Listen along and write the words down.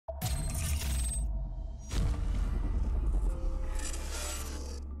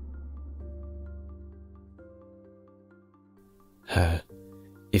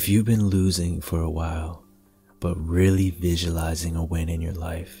If you've been losing for a while, but really visualizing a win in your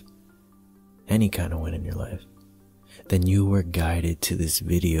life, any kind of win in your life, then you were guided to this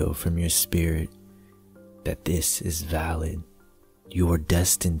video from your spirit that this is valid. You are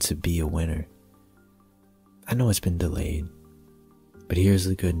destined to be a winner. I know it's been delayed, but here's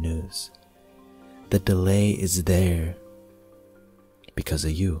the good news. The delay is there because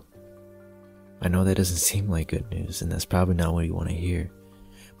of you. I know that doesn't seem like good news, and that's probably not what you want to hear,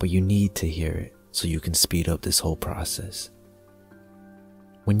 but you need to hear it so you can speed up this whole process.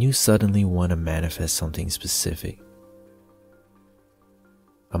 When you suddenly want to manifest something specific,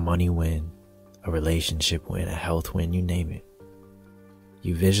 a money win, a relationship win, a health win, you name it,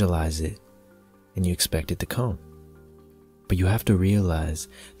 you visualize it and you expect it to come. But you have to realize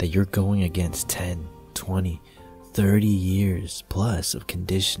that you're going against 10, 20, 30 years plus of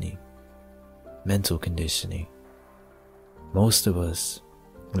conditioning, mental conditioning. Most of us,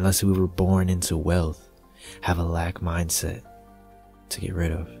 unless we were born into wealth, have a lack mindset to get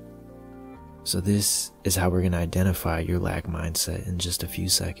rid of. So this is how we're going to identify your lack mindset in just a few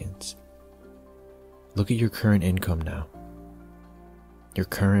seconds. Look at your current income now, your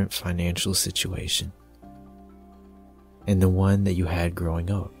current financial situation, and the one that you had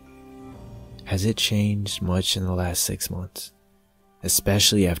growing up. Has it changed much in the last 6 months,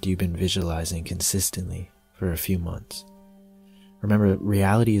 especially after you've been visualizing consistently for a few months? Remember,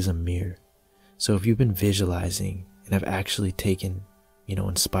 reality is a mirror. So if you've been visualizing and have actually taken,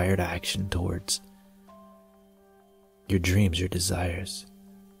 inspired action towards your dreams, your desires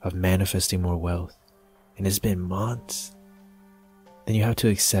of manifesting more wealth, and it's been months, then you have to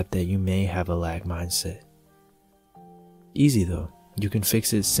accept that you may have a lack mindset. Easy though. You can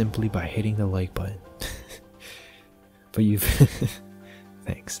fix it simply by hitting the like button. But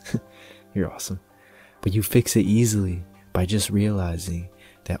thanks. You're awesome. But you fix it easily by just realizing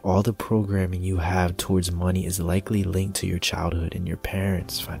that all the programming you have towards money is likely linked to your childhood and your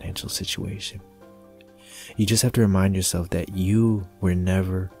parents' financial situation. You just have to remind yourself that you were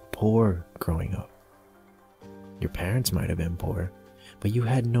never poor growing up. Your parents might have been poor, but you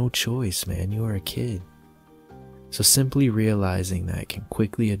had no choice, man. You were a kid. So simply realizing that can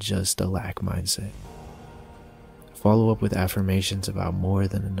quickly adjust a lack mindset. Follow up with affirmations about more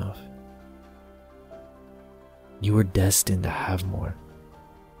than enough. You are destined to have more,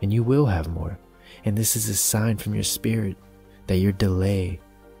 and you will have more. And this is a sign from your spirit that your delay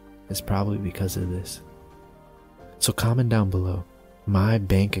is probably because of this. So comment down below. My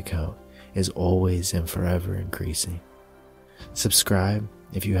bank account is always and forever increasing. Subscribe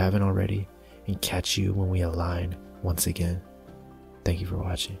if you haven't already, and catch you when we align once again. Thank you for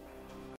watching.